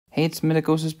Hey, it's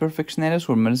Medicosis Perfectionalis,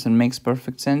 where medicine makes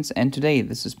perfect sense, and today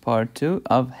this is part 2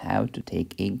 of how to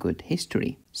take a good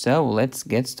history. So let's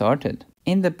get started.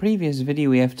 In the previous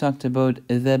video, we have talked about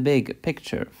the big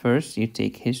picture. First, you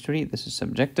take history, this is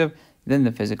subjective, then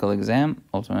the physical exam,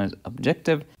 also known as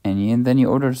objective, and then you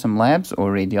order some labs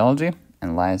or radiology,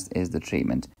 and last is the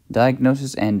treatment.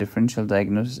 Diagnosis and differential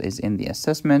diagnosis is in the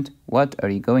assessment. What are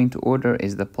you going to order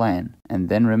is the plan. And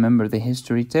then remember the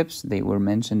history tips. They were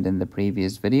mentioned in the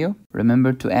previous video.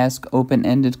 Remember to ask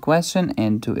open-ended question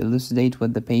and to elucidate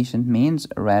what the patient means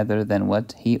rather than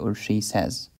what he or she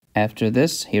says. After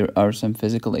this, here are some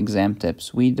physical exam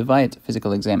tips. We divide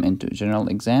physical exam into general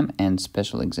exam and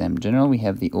special exam. General, we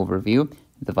have the overview,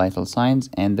 the vital signs,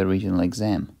 and the regional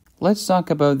exam. Let's talk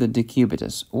about the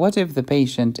decubitus. What if the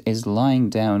patient is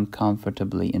lying down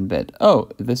comfortably in bed?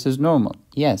 Oh, this is normal.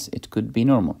 Yes, it could be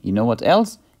normal. You know what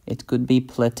else? It could be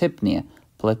platypnea.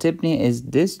 Platypnea is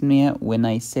dyspnea when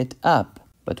I sit up,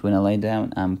 but when I lie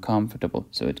down, I'm comfortable.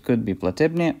 So it could be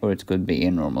platypnea or it could be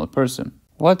a normal person.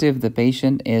 What if the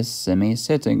patient is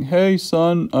semi-sitting? Hey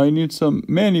son, I need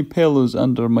many pillows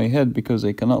under my head because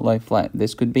I cannot lie flat.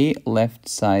 This could be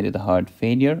left-sided heart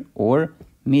failure or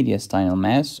mediastinal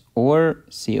mass or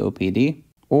COPD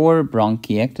or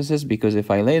bronchiectasis, because if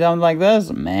I lay down like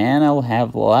this, man, I'll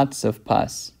have lots of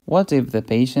pus. What if the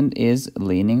patient is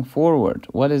leaning forward?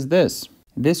 What is this?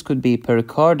 This could be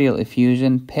pericardial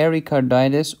effusion,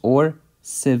 pericarditis, or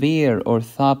severe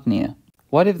orthopnea.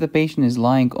 What if the patient is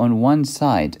lying on one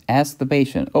side? Ask the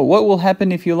patient, oh, what will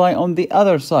happen if you lie on the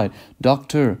other side?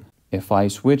 Doctor, if I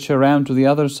switch around to the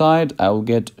other side, I will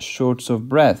get shorts of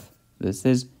breath. This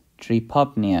is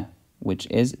tripopnea, which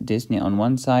is dyspnea on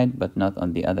one side but not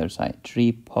on the other side.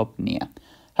 Tripopnea.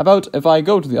 How about if I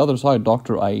go to the other side,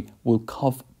 doctor, I will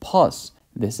cough pus.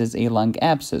 This is a lung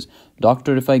abscess.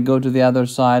 Doctor, if I go to the other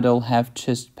side, I'll have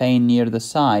chest pain near the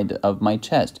side of my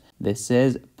chest. This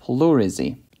is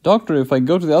pleurisy. Doctor, if I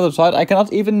go to the other side, I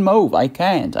cannot even move. I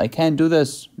can't do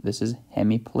this. This is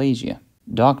hemiplegia.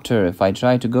 Doctor, if I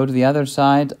try to go to the other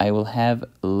side, I will have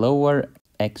lower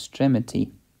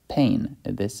extremity pain.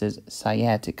 This is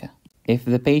sciatica. If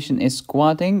the patient is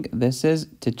squatting, this is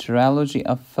tetralogy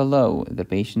of Fallot. The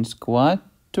patient squat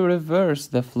to reverse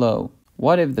the flow.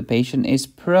 What if the patient is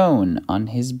prone on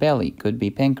his belly? Could be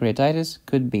pancreatitis,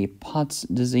 could be Pott's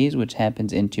disease, which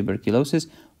happens in tuberculosis,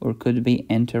 or could be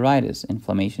enteritis,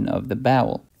 inflammation of the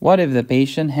bowel. What if the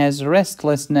patient has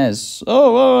restlessness?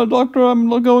 Oh, doctor, I'm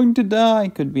going to die.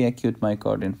 Could be acute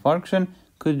myocardial infarction,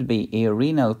 could be a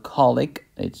renal colic,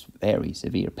 it's very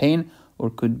severe pain,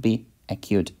 or could be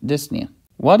acute dyspnea.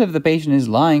 What if the patient is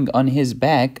lying on his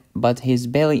back, but his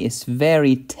belly is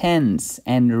very tense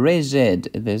and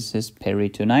rigid? This is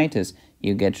peritonitis.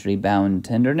 You get rebound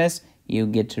tenderness, you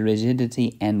get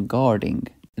rigidity and guarding.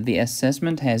 The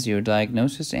assessment has your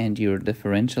diagnosis and your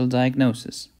differential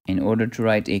diagnosis. In order to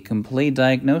write a complete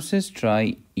diagnosis,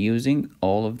 try using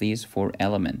all of these 4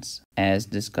 elements, as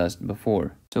discussed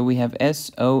before. So we have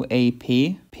SOAP.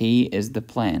 P is the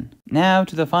plan. Now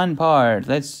to the fun part.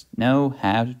 Let's know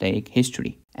how to take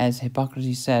history. As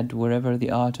Hippocrates said, wherever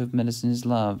the art of medicine is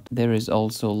loved, there is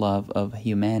also love of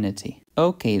humanity.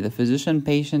 Okay, the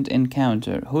physician-patient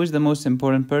encounter. Who is the most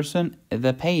important person?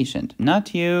 The patient.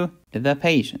 Not you, the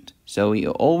patient. So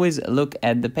you always look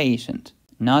at the patient,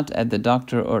 not at the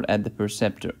doctor or at the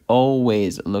preceptor.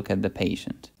 Always look at the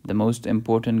patient. The most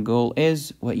important goal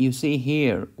is what you see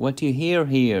here, what you hear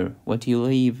here, what you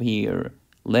leave here.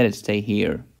 Let it stay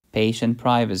here. Patient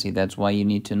privacy. That's why you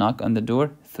need to knock on the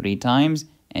door 3 times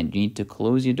and you need to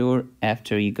close your door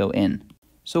after you go in.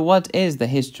 So what is the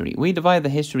history? We divide the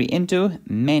history into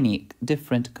many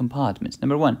different compartments.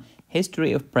 Number 1,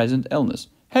 history of present illness.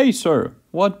 Hey sir,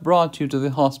 what brought you to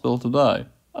the hospital today?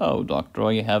 Oh doctor,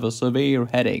 I have a severe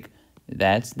headache.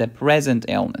 That's the present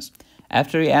illness.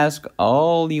 After you ask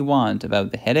all you want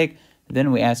about the headache,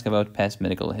 then we ask about past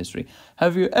medical history.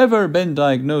 Have you ever been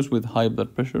diagnosed with high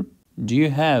blood pressure? Do you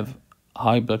have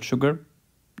high blood sugar?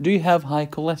 Do you have high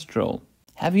cholesterol?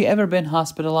 Have you ever been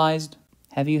hospitalized?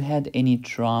 Have you had any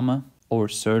trauma or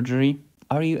surgery?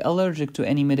 Are you allergic to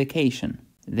any medication?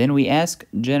 Then we ask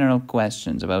general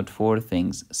questions about 4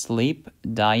 things: sleep,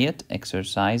 diet,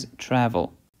 exercise,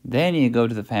 travel. Then you go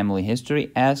to the family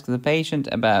history, ask the patient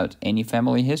about any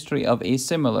family history of a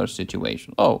similar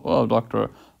situation. Oh,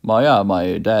 doctor,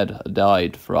 my dad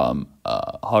died from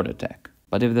a heart attack.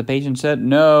 But if the patient said,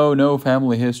 no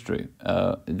family history,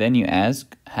 then you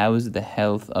ask, how is the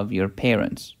health of your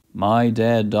parents? My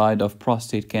dad died of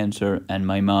prostate cancer and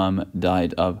my mom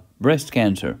died of breast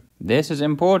cancer. This is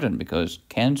important because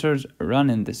cancers run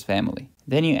in this family.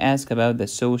 Then you ask about the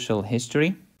social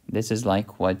history. This is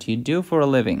like what you do for a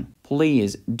living.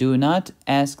 Please do not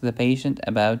ask the patient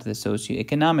about the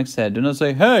socioeconomic status. Do not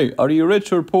say, hey, are you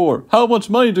rich or poor? How much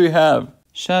money do you have?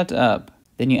 Shut up.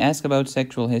 Then you ask about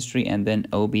sexual history and then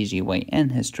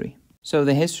OBGYN history. So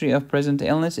the history of present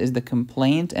illness is the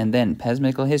complaint and then past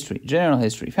medical history, general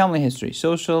history, family history,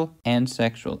 social and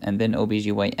sexual, and then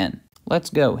OBGYN.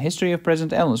 Let's go. History of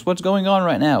present illness. What's going on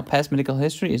right now? Past medical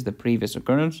history is the previous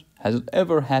occurrence. Has it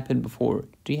ever happened before?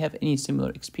 Do you have any similar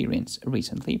experience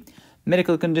recently?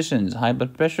 Medical conditions, high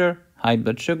blood pressure, high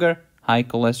blood sugar, high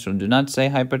cholesterol. Do not say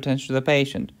hypertension to the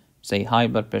patient. Say high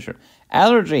blood pressure.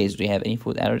 Allergies. Do you have any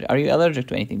food allergy? Are you allergic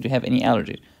to anything? Do you have any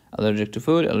allergies? Allergic to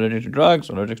food, allergic to drugs,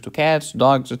 allergic to cats,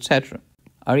 dogs, etc.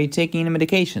 Are you taking any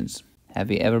medications?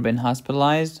 Have you ever been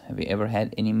hospitalized? Have you ever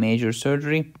had any major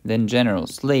surgery? Then general,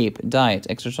 sleep, diet,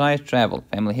 exercise, travel,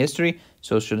 family history,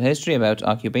 social history about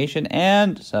occupation,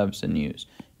 and substance use.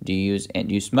 Do you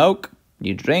smoke? Do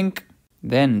you drink?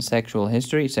 Then sexual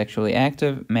history, sexually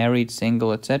active, married,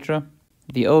 single, etc.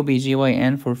 The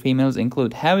OBGYN for females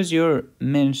include: how is your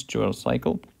menstrual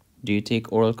cycle? Do you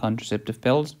take oral contraceptive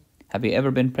pills? Have you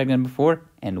ever been pregnant before?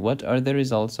 And what are the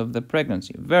results of the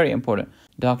pregnancy? Very important.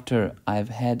 Doctor, I've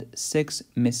had 6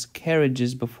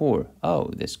 miscarriages before. Oh,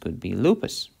 this could be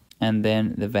lupus. And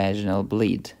then the vaginal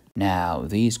bleed. Now,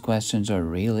 these questions are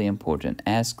really important.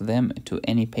 Ask them to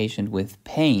any patient with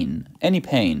pain. Any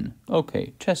pain.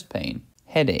 Okay, chest pain,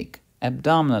 headache,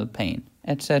 abdominal pain,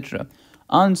 etc.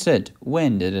 Onset,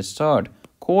 when did it start?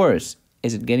 Course,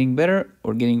 is it getting better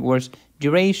or getting worse?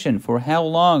 Duration, for how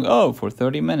long? Oh, for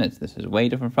 30 minutes. This is way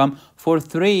different from for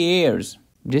 3 years.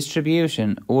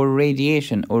 Distribution or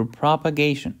radiation or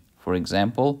propagation. For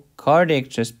example, cardiac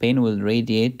chest pain will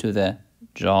radiate to the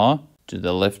jaw, to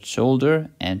the left shoulder,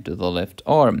 and to the left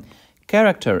arm.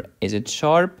 Character, is it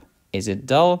sharp? Is it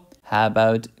dull? How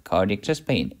about cardiac chest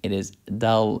pain? It is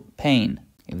dull pain.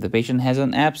 If the patient has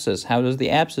an abscess, how does the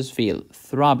abscess feel?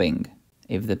 Throbbing.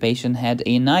 If the patient had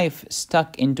a knife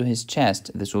stuck into his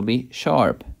chest, this will be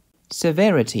sharp.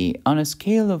 Severity. On a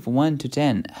scale of 1 to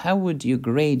 10, how would you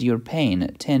grade your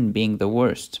pain, 10 being the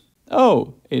worst?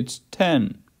 Oh, it's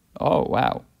 10. Oh,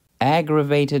 wow.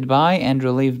 Aggravated by and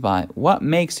relieved by. What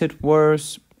makes it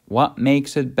worse? What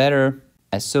makes it better?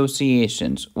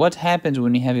 Associations. What happens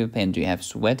when you have your pain? Do you have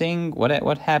sweating?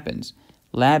 What happens?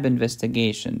 Lab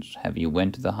investigations. Have you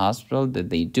went to the hospital?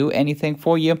 Did they do anything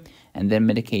for you? And then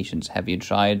medications. Have you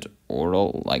tried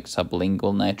oral, like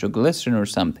sublingual nitroglycerin or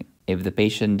something? If the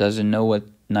patient doesn't know what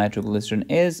nitroglycerin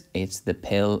is, it's the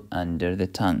pill under the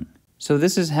tongue. So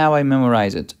this is how I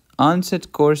memorize it.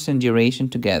 Onset, course, and duration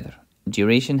together.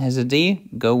 Duration has a D,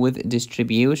 go with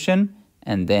distribution,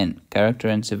 and then character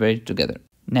and severity together.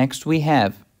 Next we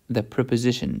have the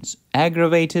prepositions.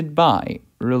 Aggravated by,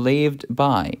 relieved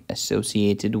by,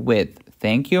 associated with,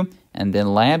 thank you, and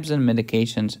then labs and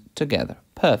medications together.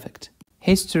 Perfect.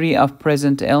 History of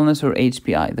present illness or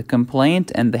HPI, the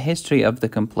complaint and the history of the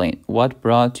complaint. What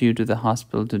brought you to the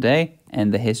hospital today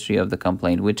and the history of the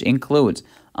complaint, which includes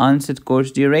onset,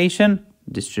 course, duration,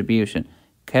 distribution,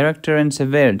 character and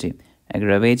severity,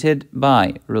 aggravated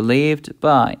by, relieved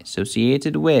by,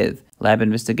 associated with, lab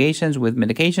investigations with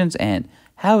medications, and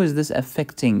how is this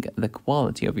affecting the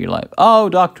quality of your life? Oh,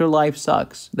 doctor, life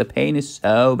sucks. The pain is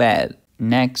so bad.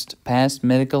 Next, past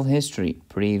medical history,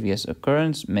 previous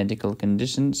occurrence, medical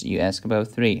conditions. You ask about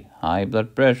 3. High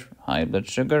blood pressure, high blood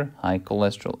sugar, high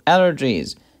cholesterol.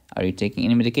 Allergies. Are you taking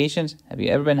any medications? Have you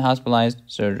ever been hospitalized,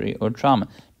 surgery, or trauma?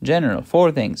 General,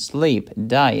 4 things. Sleep,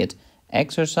 diet,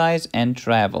 exercise, and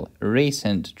travel.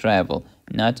 Recent travel,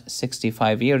 not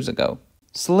 65 years ago.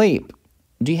 Sleep.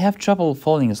 Do you have trouble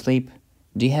falling asleep?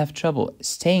 Do you have trouble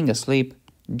staying asleep?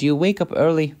 Do you wake up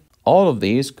early? All of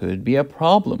these could be a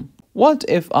problem. What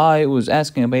if I was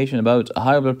asking a patient about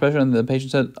high blood pressure and the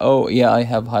patient said, oh, yeah, I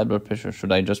have high blood pressure.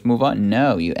 Should I just move on?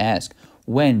 No, you ask,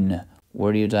 when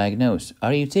were you diagnosed?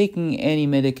 Are you taking any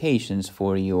medications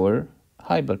for your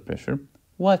high blood pressure?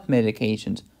 What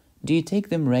medications? Do you take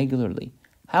them regularly?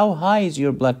 How high is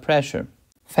your blood pressure?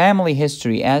 Family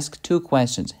history. Ask 2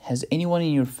 questions. Has anyone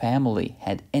in your family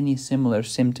had any similar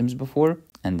symptoms before?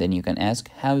 And then you can ask,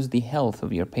 how's the health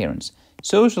of your parents?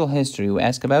 Social history. We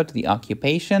ask about the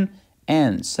occupation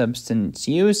and substance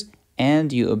use,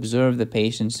 and you observe the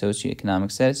patient's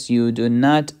socioeconomic status. You do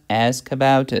not ask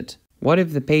about it. What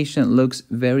if the patient looks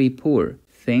very poor?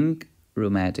 Think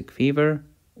rheumatic fever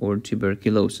or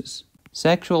tuberculosis.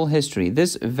 Sexual history.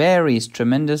 This varies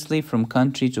tremendously from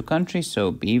country to country, so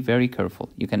be very careful.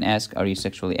 You can ask, are you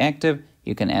sexually active?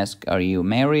 You can ask, are you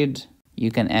married?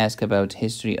 You can ask about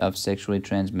history of sexually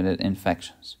transmitted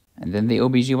infections. And then the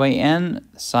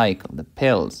OBGYN cycle, the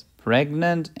pills,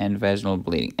 pregnant, and vaginal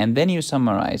bleeding. And then you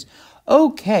summarize.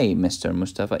 Okay, Mr.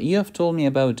 Mustafa, you have told me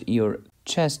about your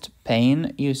chest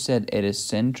pain. You said it is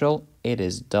central. It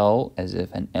is dull, as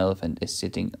if an elephant is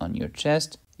sitting on your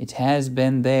chest. It has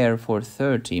been there for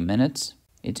 30 minutes.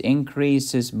 It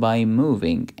increases by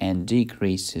moving and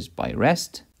decreases by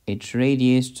rest. It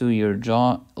radiates to your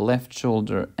jaw, left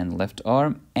shoulder, and left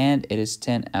arm, and it is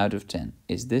 10 out of 10.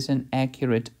 Is this an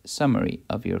accurate summary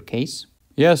of your case?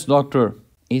 Yes, doctor.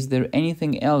 Is there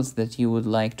anything else that you would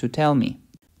like to tell me?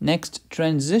 Next,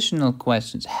 transitional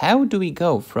questions. How do we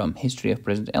go from history of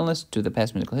present illness to the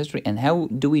past medical history, and how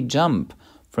do we jump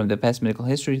from the past medical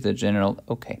history to the general?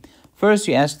 Okay. First,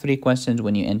 you ask 3 questions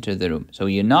when you enter the room. So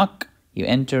you knock, you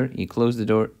enter, you close the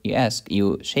door, you ask,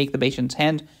 you shake the patient's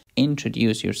hand,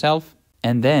 introduce yourself,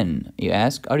 and then you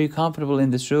ask, are you comfortable in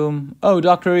this room? Oh,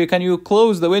 doctor, can you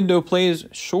close the window, please?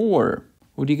 Sure.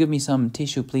 Would you give me some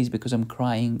tissue, please, because I'm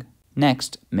crying?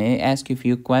 Next, may I ask you a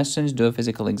few questions, do a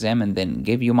physical exam, and then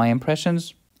give you my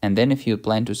impressions? And then if you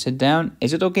plan to sit down,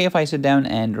 is it okay if I sit down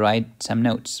and write some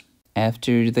notes?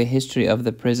 After the history of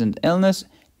the present illness,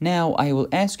 now I will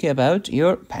ask you about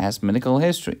your past medical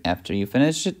history. After you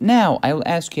finish it, now I will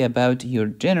ask you about your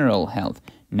general health.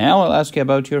 Now I'll ask you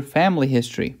about your family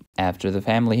history. After the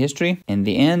family history, in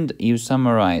the end, you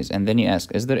summarize, and then you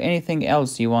ask, is there anything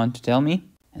else you want to tell me?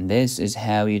 And this is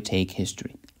how you take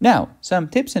history. Now, some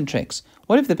tips and tricks.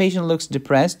 What if the patient looks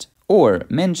depressed or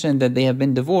mentioned that they have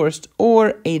been divorced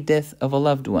or a death of a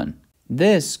loved one?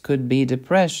 This could be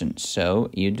depression, so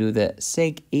you do the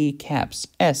SIG E caps.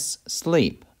 S,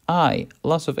 sleep. I,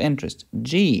 loss of interest.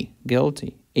 G,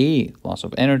 guilty. E, loss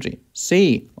of energy.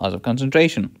 C, loss of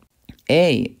concentration.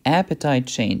 A, appetite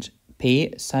change.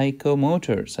 P,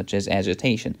 psychomotor, such as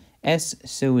agitation. S,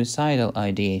 suicidal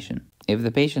ideation. If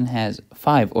the patient has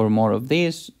 5 or more of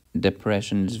these,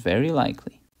 depression is very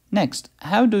likely. Next,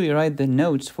 how do you write the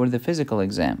notes for the physical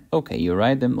exam? Okay, you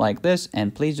write them like this,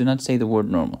 and please do not say the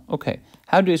word normal. Okay,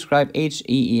 how do you describe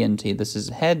H-E-E-N-T? This is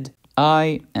head,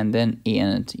 I, and then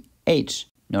E-N-T. H,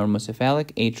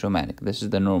 normocephalic, A, traumatic. This is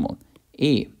the normal.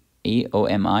 E,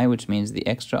 E-O-M-I, which means the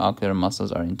extraocular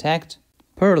muscles are intact.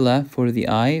 Perla, for the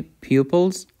eye,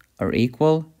 pupils are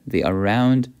equal, they are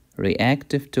round,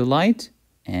 reactive to light,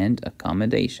 and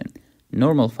accommodation.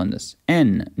 Normal fundus.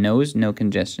 N, nose, no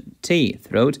congestion. T,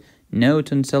 throat, no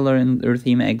tonsillar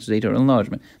erythema, exudate or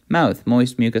enlargement. Mouth,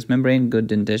 moist mucous membrane, good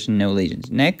dentition, no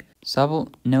lesions. Neck, supple,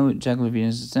 no jugular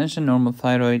venous distension, normal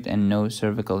thyroid, and no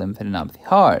cervical lymphadenopathy.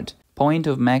 Heart, point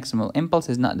of maximal impulse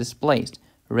is not displaced.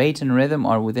 Rate and rhythm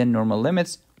are within normal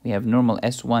limits. We have normal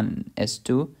S1,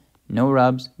 S2, no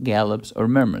rubs, gallops, or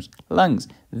murmurs. Lungs,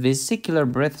 vesicular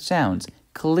breath sounds,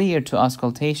 clear to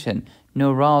auscultation,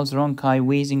 no rales, ronchi,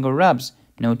 wheezing, or rubs,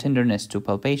 no tenderness to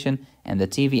palpation, and the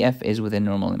TVF is within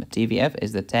normal limit. TVF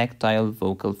is the tactile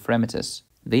vocal fremitus.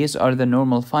 These are the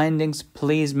normal findings.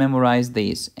 Please memorize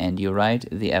these, and you write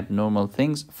the abnormal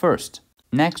things first.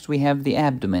 Next, we have the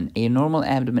abdomen. A normal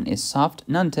abdomen is soft,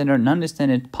 non-tender,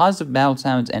 non-distended, positive bowel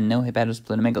sounds, and no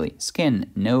hepatosplenomegaly. Skin,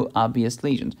 no obvious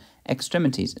lesions.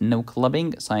 Extremities, no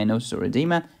clubbing, cyanosis, or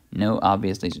edema, no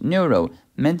obvious lesions. Neuro,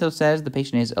 mental says the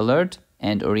patient is alert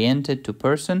and oriented to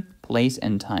person, place,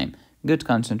 and time. Good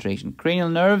concentration. Cranial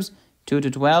nerves, 2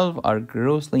 to 12, are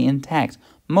grossly intact.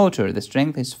 Motor, the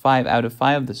strength is 5 out of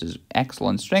 5. This is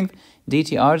excellent strength.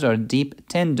 DTRs are deep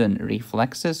tendon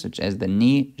reflexes, such as the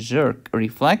knee jerk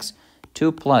reflex,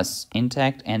 2+,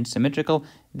 intact and symmetrical.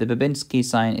 The Babinski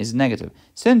sign is negative.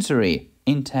 Sensory,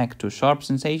 intact to sharp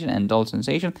sensation and dull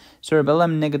sensation.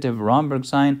 Cerebellum, negative Romberg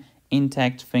sign,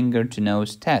 intact finger to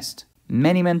nose test.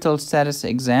 Many mental status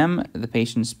exam, the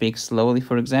patient speaks slowly,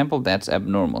 for example, that's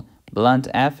abnormal. Blunt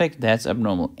affect, that's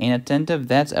abnormal. Inattentive,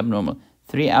 that's abnormal.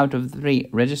 3 out of 3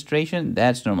 registration,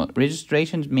 that's normal.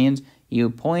 Registration means you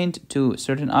point to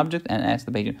certain object and ask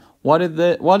the patient, what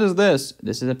is this?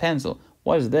 This is a pencil.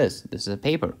 What is this? This is a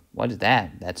paper. What is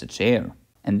that? That's a chair.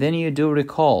 And then you do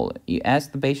recall. You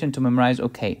ask the patient to memorize,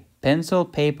 okay, pencil,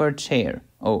 paper, chair.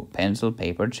 Oh, pencil,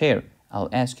 paper, chair. I'll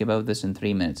ask you about this in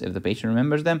 3 minutes. If the patient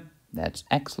remembers them, that's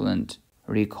excellent.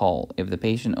 Recall. If the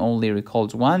patient only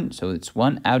recalls 1, so it's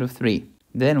 1 out of 3.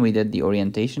 Then we did the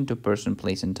orientation to person,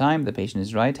 place, and time. The patient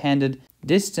is right-handed.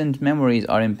 Distant memories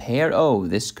are impaired. Oh,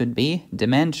 this could be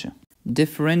dementia.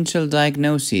 Differential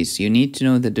diagnosis. You need to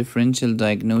know the differential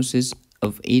diagnosis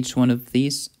of each one of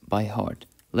these by heart.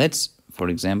 Let's, for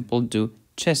example, do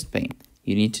chest pain.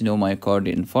 You need to know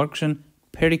myocardial infarction,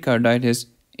 pericarditis,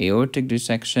 aortic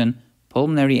dissection,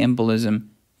 pulmonary embolism,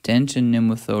 tension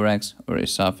pneumothorax, or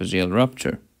esophageal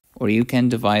rupture. Or you can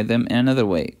divide them in another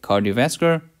way: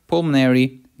 cardiovascular,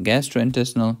 pulmonary,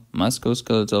 gastrointestinal,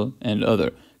 musculoskeletal, and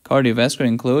other. Cardiovascular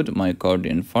include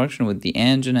myocardial infarction with the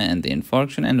angina and the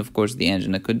infarction, and of course the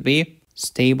angina could be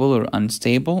stable or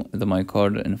unstable. The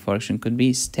myocardial infarction could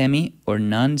be STEMI or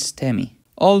non-STEMI.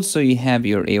 Also, you have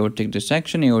your aortic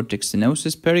dissection, aortic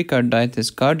stenosis, pericarditis,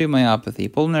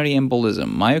 cardiomyopathy, pulmonary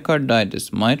embolism,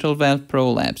 myocarditis, mitral valve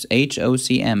prolapse,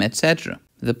 HOCM, etc.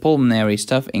 The pulmonary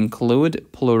stuff include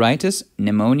pleuritis,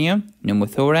 pneumonia,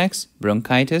 pneumothorax,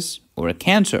 bronchitis, or a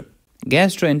cancer.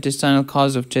 Gastrointestinal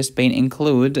cause of chest pain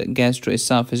include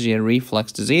gastroesophageal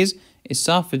reflux disease,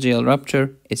 esophageal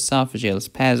rupture, esophageal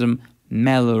spasm,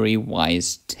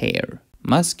 Mallory-Weiss tear.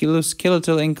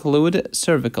 Musculoskeletal include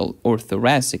cervical or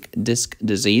thoracic disc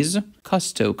disease,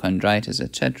 costochondritis,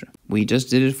 etc. We just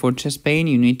did it for chest pain.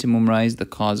 You need to memorize the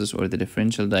causes or the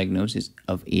differential diagnosis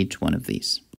of each one of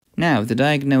these. Now, the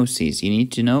diagnoses. You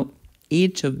need to know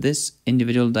each of this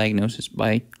individual diagnosis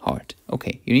by heart.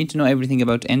 Okay, you need to know everything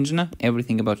about angina,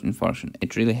 everything about infarction.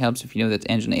 It really helps if you know that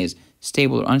angina is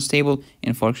stable or unstable,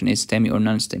 infarction is STEMI or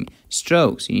non-STEMI.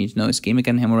 Strokes, you need to know ischemic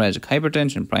and hemorrhagic,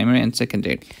 hypertension, primary and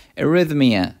secondary,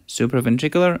 arrhythmia,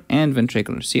 supraventricular and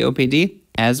ventricular, COPD,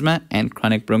 asthma, and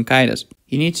chronic bronchitis.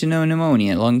 You need to know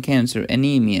pneumonia, lung cancer,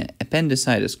 anemia,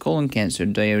 appendicitis, colon cancer,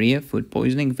 diarrhea, food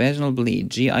poisoning, vaginal bleed,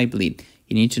 GI bleed.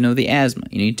 You need to know the asthma.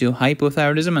 You need to know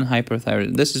hypothyroidism and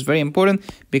hyperthyroidism. This is very important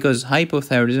because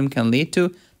hypothyroidism can lead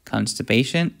to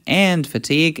constipation and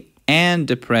fatigue and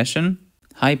depression.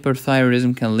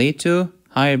 Hyperthyroidism can lead to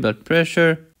higher blood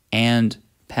pressure and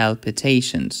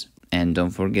palpitations. And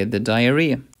don't forget the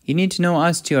diarrhea. You need to know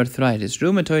osteoarthritis,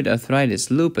 rheumatoid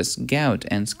arthritis, lupus, gout,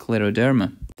 and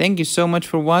scleroderma. Thank you so much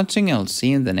for watching. I'll see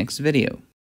you in the next video.